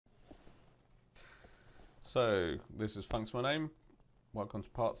So this is Funk's my name. Welcome to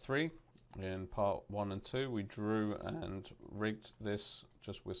part 3. In part 1 and 2 we drew and rigged this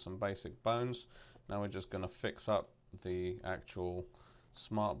just with some basic bones. Now we're just going to fix up the actual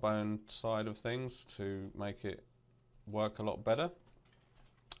smart bone side of things to make it work a lot better.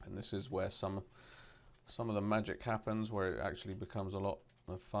 And this is where some of the magic happens, where it actually becomes a lot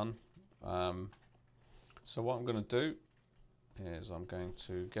of fun. So what I'm going to do is I'm going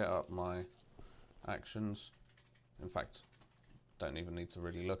to get up my actions. In fact, don't even need to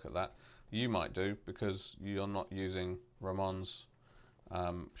really look at that. You might do, because you're not using Ramon's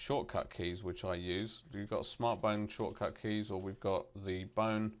shortcut keys, which I use. You've got smart bone shortcut keys, or we've got the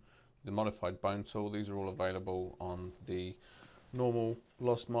modified bone tool. These are all available on the normal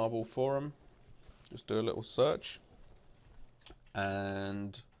Lost Marble forum. Just do a little search,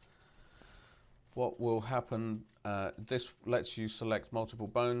 and what will happen, this lets you select multiple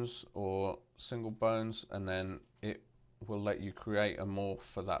bones or single bones, and then it will let you create a morph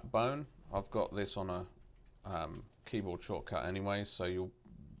for that bone. I've got this on a keyboard shortcut anyway, so you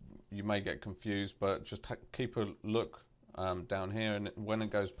may get confused, but just keep a look down here, and when it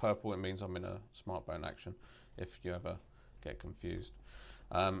goes purple it means I'm in a smart bone action, if you ever get confused.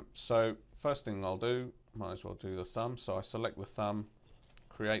 So first thing I'll do, might as well do the thumb. So I select the thumb,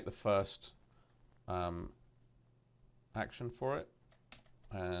 create the first action for it,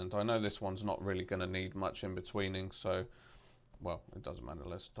 and I know this one's not really going to need much in betweening, so well, it doesn't matter.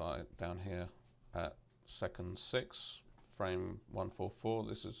 Let's start it down here at second 6, frame 144.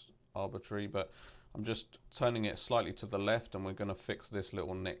 This is arbitrary, but I'm just turning it slightly to the left, and we're going to fix this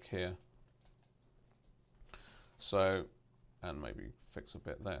little nick here. So, and maybe fix a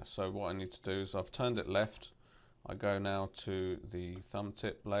bit there. So what I need to do is I've turned it left. I go now to the thumb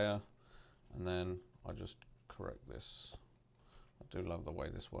tip layer, and then I just correct this. I do love the way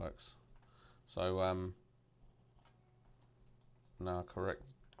this works. So now I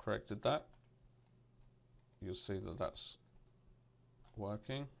corrected that. You'll see that that's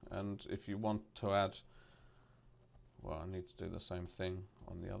working, and if you want to add, well, I need to do the same thing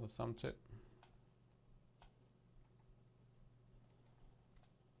on the other thumb tip.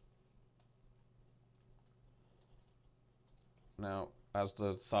 Now, as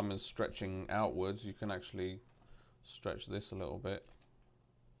the thumb is stretching outwards, you can actually stretch this a little bit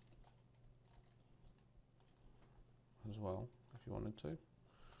as well, if you wanted to.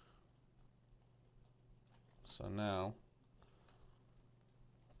 So now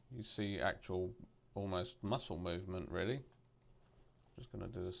you see actual almost muscle movement, really. Just going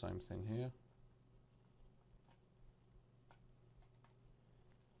to do the same thing here.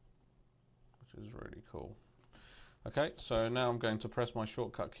 Which is really cool. Okay, so now I'm going to press my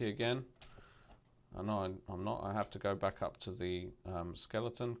shortcut key again. And no, I'm not. I have to go back up to the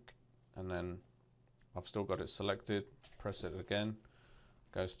skeleton, and then I've still got it selected. Press it again.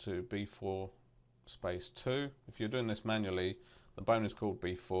 Goes to B4 space 2. If you're doing this manually, the bone is called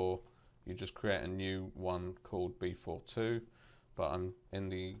B4. You just create a new one called B42. But I'm in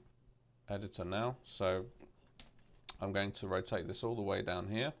the editor now, so I'm going to rotate this all the way down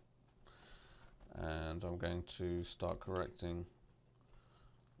here, and I'm going to start correcting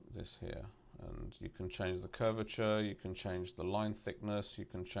this here. And you can change the curvature, you can change the line thickness, you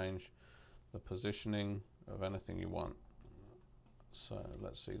can change the positioning of anything you want. So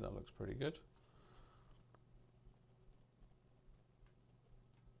let's see, that looks pretty good.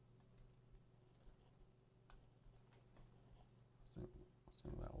 I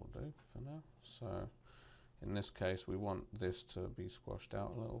think that will do for now. So in this case we want this to be squashed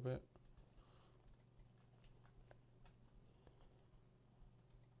out a little bit.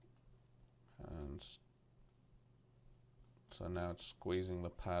 And so now it's squeezing the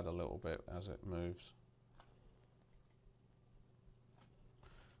pad a little bit as it moves.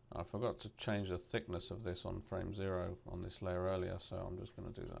 I forgot to change the thickness of this on frame 0 on this layer earlier, so I'm just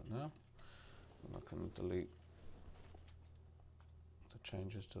going to do that now. And I can delete the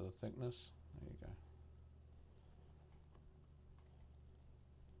changes to the thickness. There you go.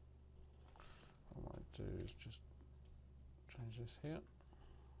 What I might do is just change this here.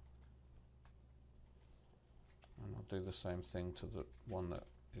 And I'll do the same thing to the one that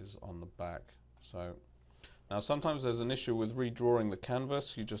is on the back. So now sometimes there's an issue with redrawing the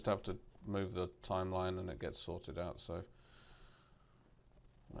canvas. You just have to move the timeline and it gets sorted out, so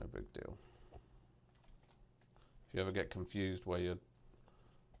no big deal. If you ever get confused where you're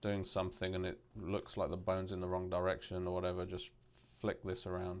doing something and it looks like the bone's in the wrong direction or whatever, just flick this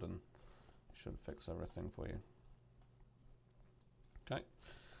around and it should fix everything for you. Okay,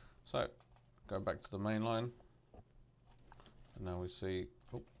 so go back to the main line. And now we see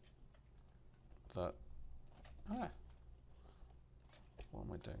that Ah, what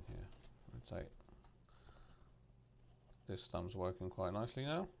am I doing here? Rotate. This thumb's working quite nicely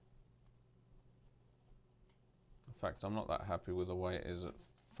now. In fact, I'm not that happy with the way it is at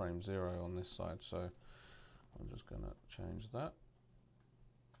frame 0 on this side, so I'm just going to change that.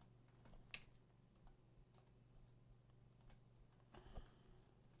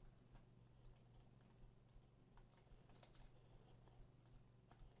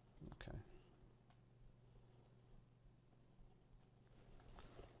 Okay.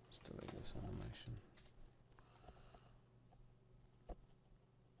 Let's delete this animation.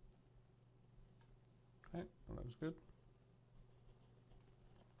 Okay, that looks good.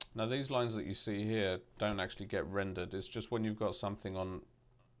 Now these lines that you see here don't actually get rendered. It's just when you've got something on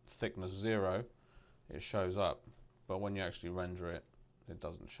thickness 0, it shows up. But when you actually render it, it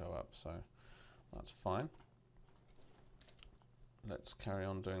doesn't show up. So that's fine. Let's carry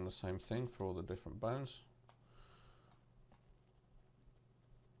on doing the same thing for all the different bones.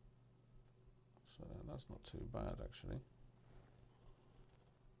 So that's not too bad actually.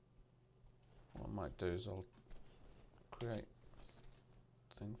 What I might do is I'll create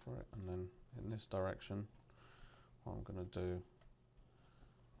a thing for it, and then in this direction what I'm going to do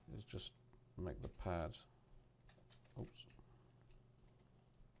is just make the pad, oops,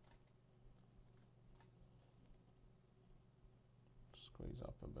 squeeze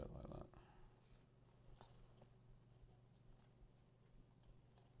up a bit like that.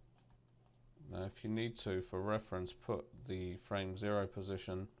 Now if you need to, for reference, put the frame 0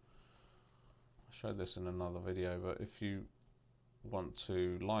 position. I showed this in another video, but if you want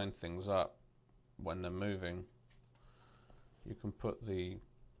to line things up when they're moving, you can put the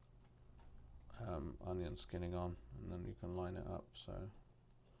onion skinning on, and then you can line it up. So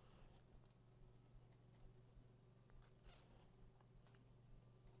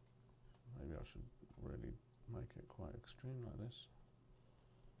maybe I should really make it quite extreme like this.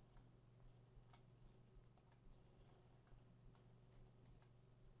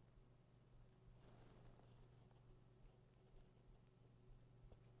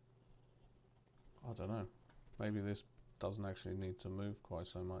 I don't know, maybe this doesn't actually need to move quite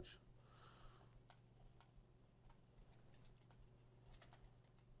so much.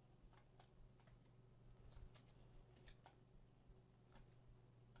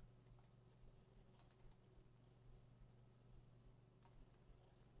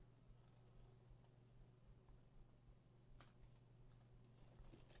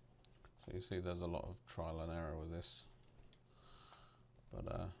 So you see there's a lot of trial and error with this,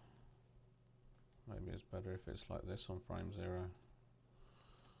 but maybe it's better if it's like this on frame 0.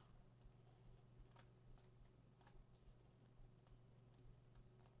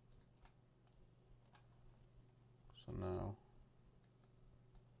 So now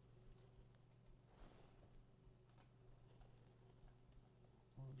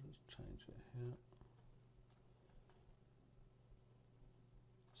I'll just change it here.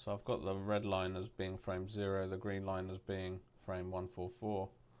 So I've got the red line as being frame 0, the green line as being frame 144.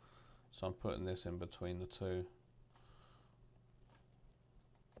 So I'm putting this in between the two.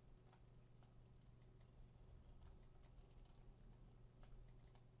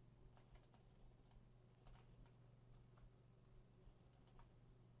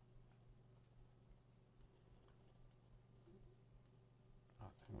 I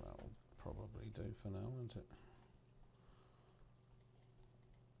think that will probably do for now, won't it?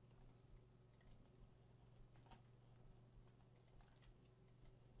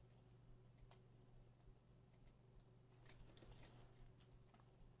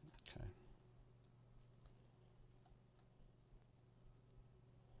 Okay.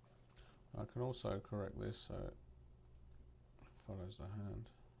 I can also correct this so it follows the hand.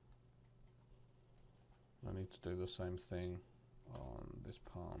 I need to do the same thing on this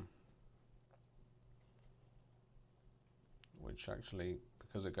palm, which actually,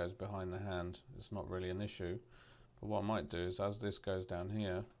 because it goes behind the hand, it's not really an issue. But what I might do is, as this goes down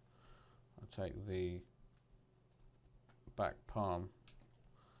here, I take the back palm,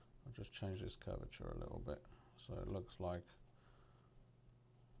 I'll just change this curvature a little bit so it looks like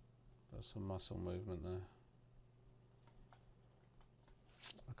there's some muscle movement there.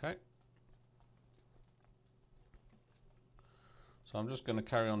 Okay. So I'm just going to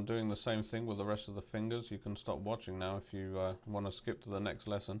carry on doing the same thing with the rest of the fingers. You can stop watching now if you want to skip to the next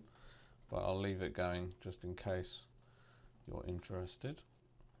lesson, but I'll leave it going just in case you're interested.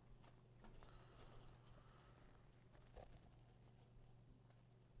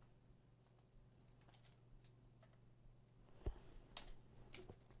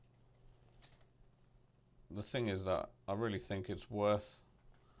 The thing is that I really think it's worth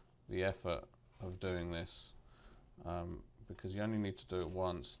the effort of doing this. because you only need to do it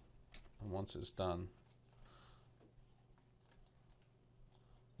once, and once it's done,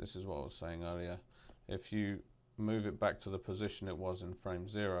 this is what I was saying earlier, if you move it back to the position it was in frame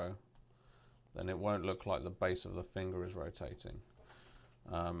 0, then it won't look like the base of the finger is rotating.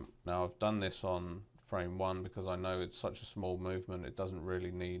 Now I've done this on frame 1 because I know it's such a small movement it doesn't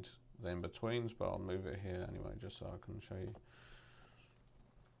really need the in-betweens, but I'll move it here anyway just so I can show you.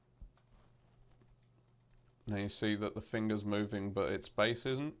 Now you see that the finger's moving but its base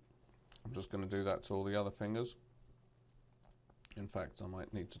isn't. I'm just going to do that to all the other fingers. In fact, I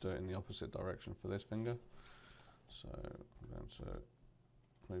might need to do it in the opposite direction for this finger. So I'm going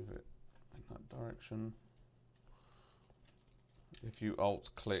to move it in that direction. If you alt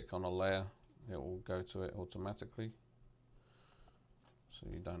click on a layer, it will go to it automatically, so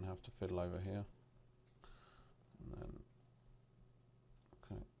you don't have to fiddle over here. And then,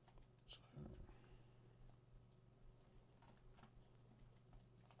 okay, so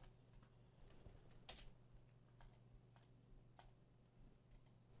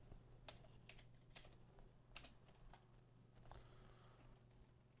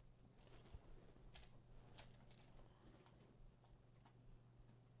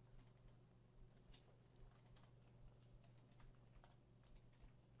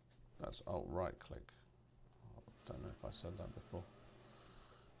that's alt right click. I don't know if I said that before.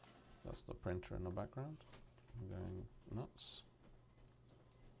 That's the printer in the background. I'm going nuts.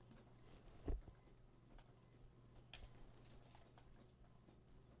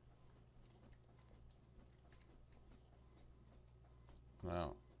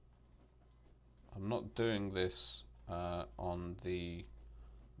 Now, I'm not doing this on the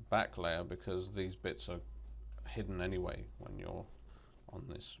back layer because these bits are hidden anyway when you're on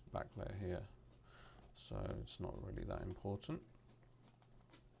this back layer here, so it's not really that important.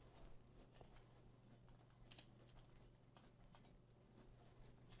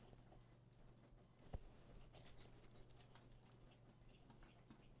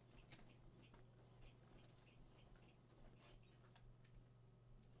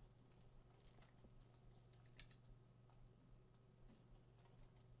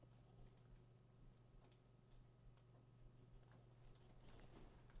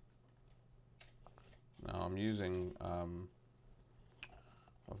 Now I'm using, I've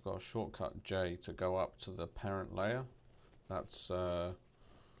got a shortcut J to go up to the parent layer. That's a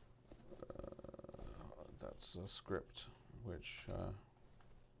script which I'll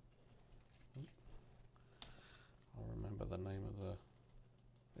remember the name of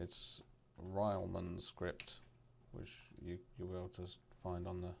it's Ryleman script, which you'll be able to find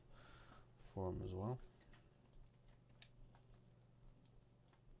on the forum as well.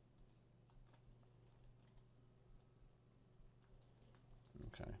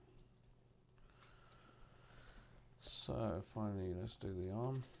 Okay. So finally, let's do the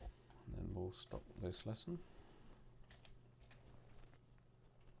arm, and then we'll stop this lesson.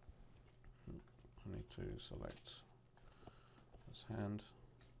 I need to select this hand.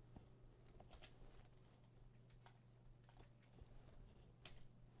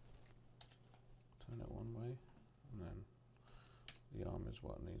 Turn it one way, and then the arm is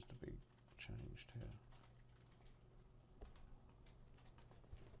what needs to be changed here.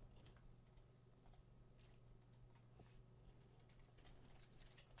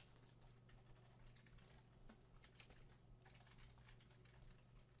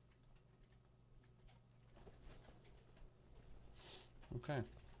 Okay.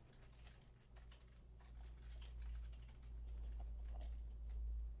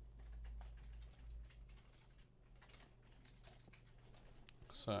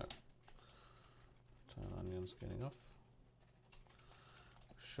 So, turn onion skinning off.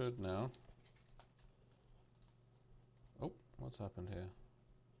 Should now. Oh, what's happened here?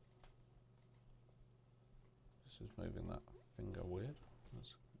 This is moving that finger weird.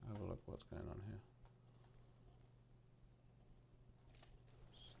 Let's have a look what's going on here.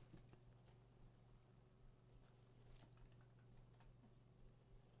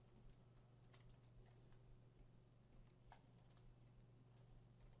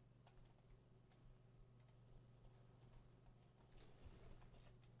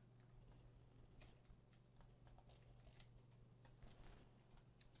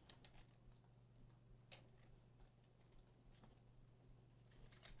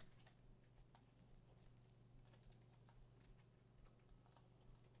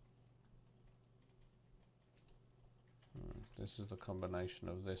 This is the combination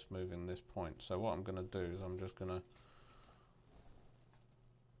of this moving this point. So what I'm going to do is I'm just going to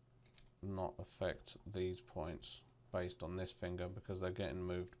not affect these points based on this finger because they're getting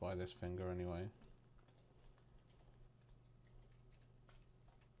moved by this finger anyway.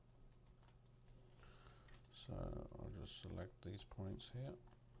 So I'll just select these points here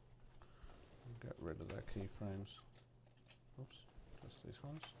and get rid of their keyframes. Oops, just these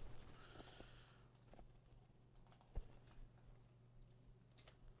ones.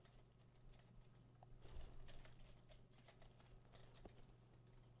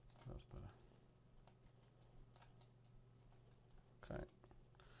 That's better. Okay.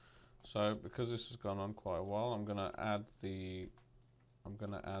 So because this has gone on quite a while, I'm going to add the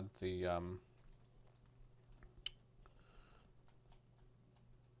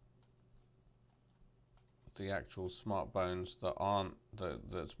actual smart bones that aren't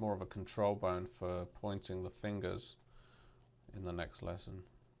that's more of a control bone for pointing the fingers in the next lesson.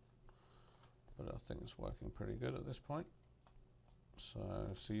 But I think it's working pretty good at this point. So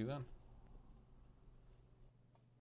see you then.